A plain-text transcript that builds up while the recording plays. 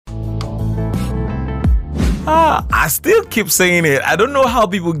I still keep saying it. I don't know how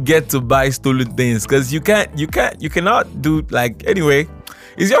people get to buy stolen things because you cannot do like anyway.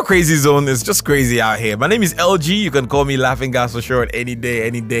 It's your crazy zone. It's just crazy out here. My name is LG. You can call me Laughing Gas for short any day.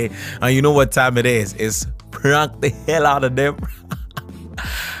 And you know what time it is? It's prank the hell out of them.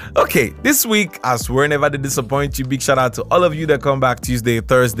 Okay, this week, as we're never to disappoint you, big shout out to all of you that come back Tuesday,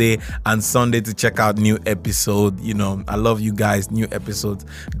 Thursday, and Sunday to check out new episode. You know, I love you guys. New episodes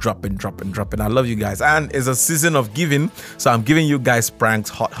dropping. I love you guys. And it's a season of giving, so I'm giving you guys pranks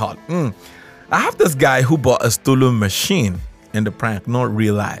hot. I have this guy who bought a stolen machine in the prank, not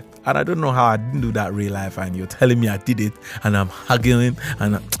real life. And I don't know how I didn't do that real life, and you're telling me I did it, and I'm hugging.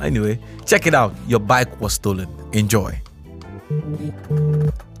 And anyway, check it out. Your bike was stolen. Enjoy.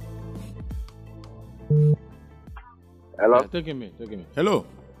 Hello? Yeah, taking me. Hello?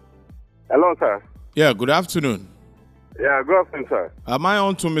 Hello, sir. Yeah, good afternoon. Yeah, good afternoon, sir. Am I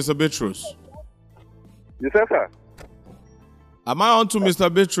on to Mr. Beatrice? You said, sir? Am I on to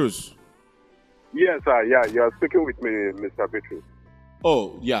Mr. Beatrice? Yes, sir. Yeah, you're speaking with me, Mr. Beatrice.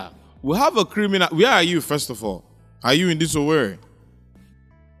 Oh, yeah. We have a criminal. Where are you, first of all? Are you in this Owerri?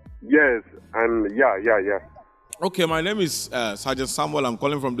 Yes, and yeah. Okay, my name is Sergeant Samuel. I'm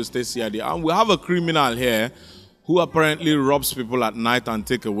calling from the state CID. And we have a criminal here who apparently robs people at night and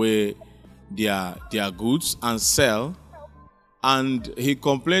take away their goods and sell. And he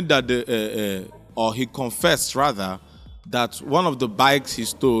complained that or he confessed rather, that one of the bikes he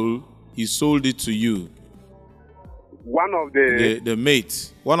stole, he sold it to you. One of the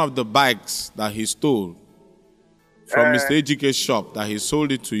mate, one of the bikes that he stole from Mr. Ejike's shop, that he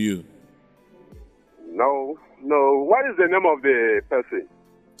sold it to you. No. What is the name of the person?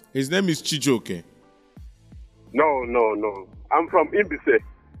 His name is Chijoke. No. I'm from Mbise.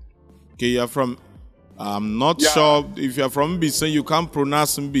 Okay, you're from... I'm not sure if you're from Mbise, you can't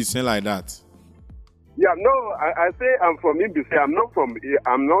pronounce Mbise like that. Yeah, no, I say I'm from Mbise. I'm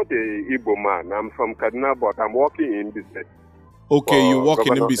not a Igbo man. I'm from Kaduna, but I'm working in Mbise. Okay, you work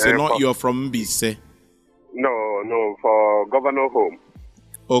in Mbise, not you're from Mbise. No, for Governor Home.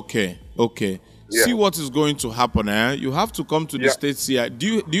 Okay. Yeah. See what is going to happen, eh? You have to come to the state CI.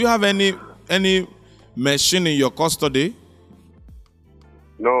 Do you have any machine in your custody?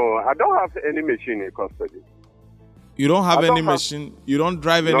 No, I don't have any machine in custody. You don't have any machine? You don't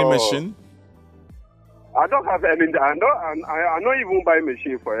drive any machine? I don't have any. I don't even buy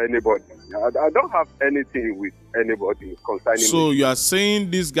machine for anybody. I don't have anything with anybody concerning. So me. you are saying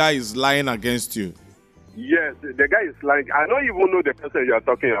this guy is lying against you? Yes, the guy is lying. I don't even know the person you are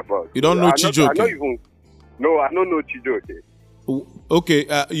talking about. You don't know Chijoke? I don't know Chijoke. Okay,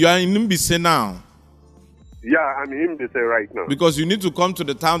 you are in Mbise now? Yeah, I'm in Mbise right now. Because you need to come to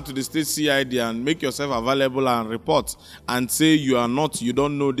the town, to the state CID, and make yourself available and report and say you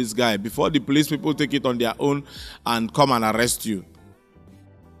don't know this guy before the police people take it on their own and come and arrest you.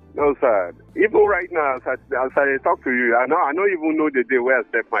 No, sir. Even right now, as I talk to you, I don't even know the day where I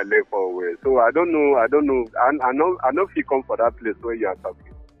step my leg forward. So I don't know. I know if you come for that place where you are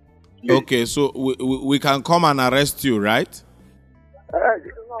talking. Please. Okay, so we can come and arrest you, right?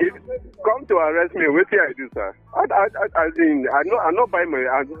 If come to arrest me, what I do, sir? I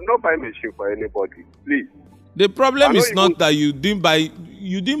not buy machine for anybody. Please. The problem is not that you didn't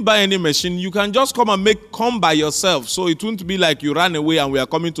buy any machine. You can just come by yourself. So it won't be like you ran away and we are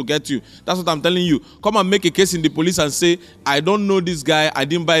coming to get you. That's what I'm telling you. Come and make a case in the police and say, I don't know this guy. I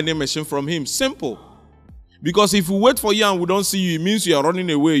didn't buy any machine from him. Simple. Because if we wait for you and we don't see you, it means you are running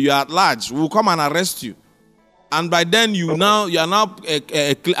away. You are at large. We'll come and arrest you. And by then you are now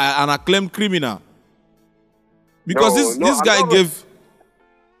an acclaimed criminal. Because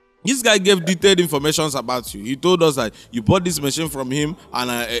this guy gave detailed information about you. He told us that you bought this machine from him and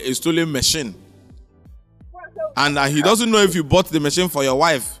a stolen machine. And he doesn't know if you bought the machine for your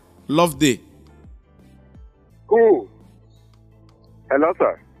wife, Love Day. Who? Hello,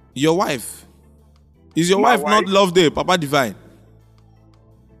 sir. Your wife. Is your wife not Love Day, Papa Divine?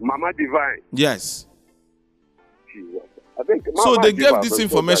 Mama Divine. Yes. Jesus. I think so they gave this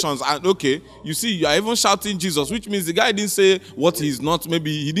information, and okay, you see, you are even shouting Jesus, which means the guy didn't say what he's not.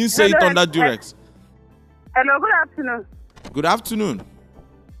 Maybe he didn't say it on that direct. Hello, good afternoon. Good afternoon.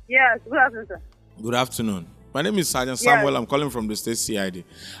 Yes, good afternoon, sir. Good afternoon. My name is Sergeant Samuel. I'm calling from the state CID.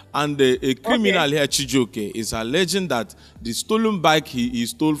 And a criminal here, Chijoke, is alleging that the stolen bike he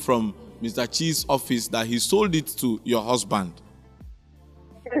stole from Mr. Chi's office, that he sold it to your husband.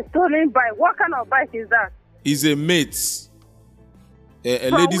 A stolen bike? What kind of bike is that? It's a mate. A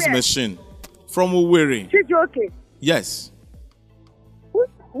lady's machine. From Owerri. Chijoke? Yes.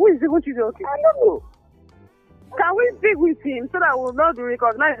 Who is even Chijoke? I don't know. Can we speak with him so that we'll not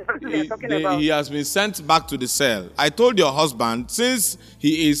recognize the person we're talking about? He has been sent back to the cell. I told your husband, since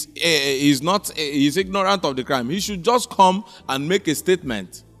he is he's ignorant of the crime, he should just come and make a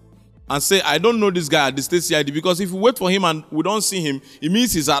statement and say, I don't know this guy at the state CID, because if we wait for him and we don't see him, it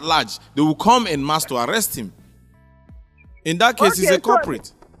means he's at large. They will come en masse to arrest him. In that case, he's a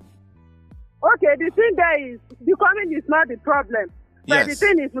culprit. Okay, the thing there is, becoming is not the problem. But the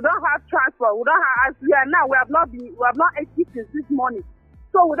thing is, we don't have transport. We don't have, as we are now, we have not equipped since this morning.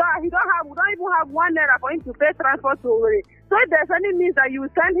 So we don't even have 1 naira for him to pay transport to Owerri. So if there's any means that you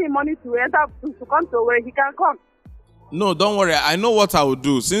send him money to come to Owerri, he can come. No, don't worry. I know what I will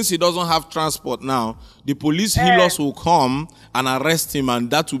do. Since he doesn't have transport now, the police healers will come and arrest him, and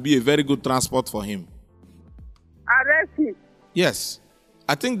that will be a very good transport for him. Arrest him? Yes.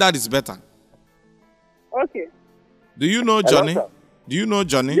 I think that is better. Okay. Do you know Johnny? Hello, do you know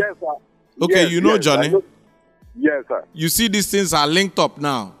Johnny? Yes, sir. Okay, yes, you know yes, Johnny? Yes, sir. You see, these things are linked up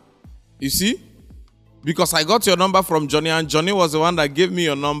now. You see? Because I got your number from Johnny, and Johnny was the one that gave me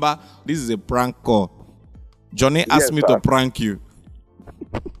your number. This is a prank call. Johnny asked me to prank you.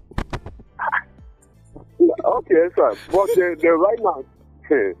 Okay, sir. But the right now,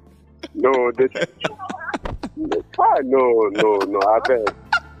 no, no, I beg.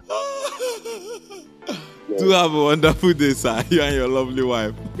 Do have a wonderful day, sir. You and your lovely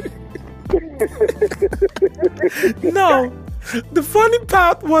wife. No, the funny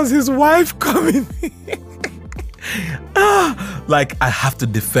part was his wife coming. Like, I have to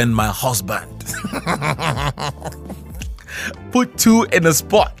defend my husband. Put two in a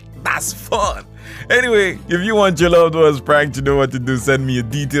spot. That's fun. Anyway, if you want your loved ones pranked, you know what to do. Send me a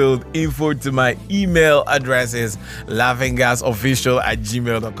detailed info to my email addresses,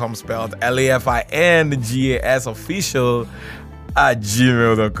 laughinggasofficial@gmail.com, spelled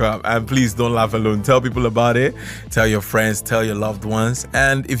LAFINGASofficial@gmail.com. And please don't laugh alone. Tell people about it. Tell your friends, tell your loved ones.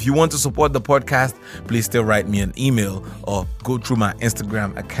 And if you want to support the podcast, please still write me an email or go through my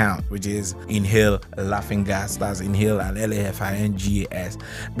Instagram account, which is Inhale Laughing Gas. That's Inhale and LAFINGAS.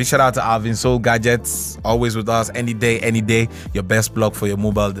 Big shout out to Alvin Soul Gadgets, always with us any day. Your best plug for your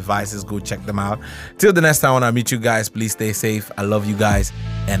mobile devices. Go check them out. Till the next time when I meet you guys, please stay safe. I love you guys,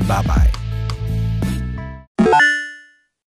 and bye-bye.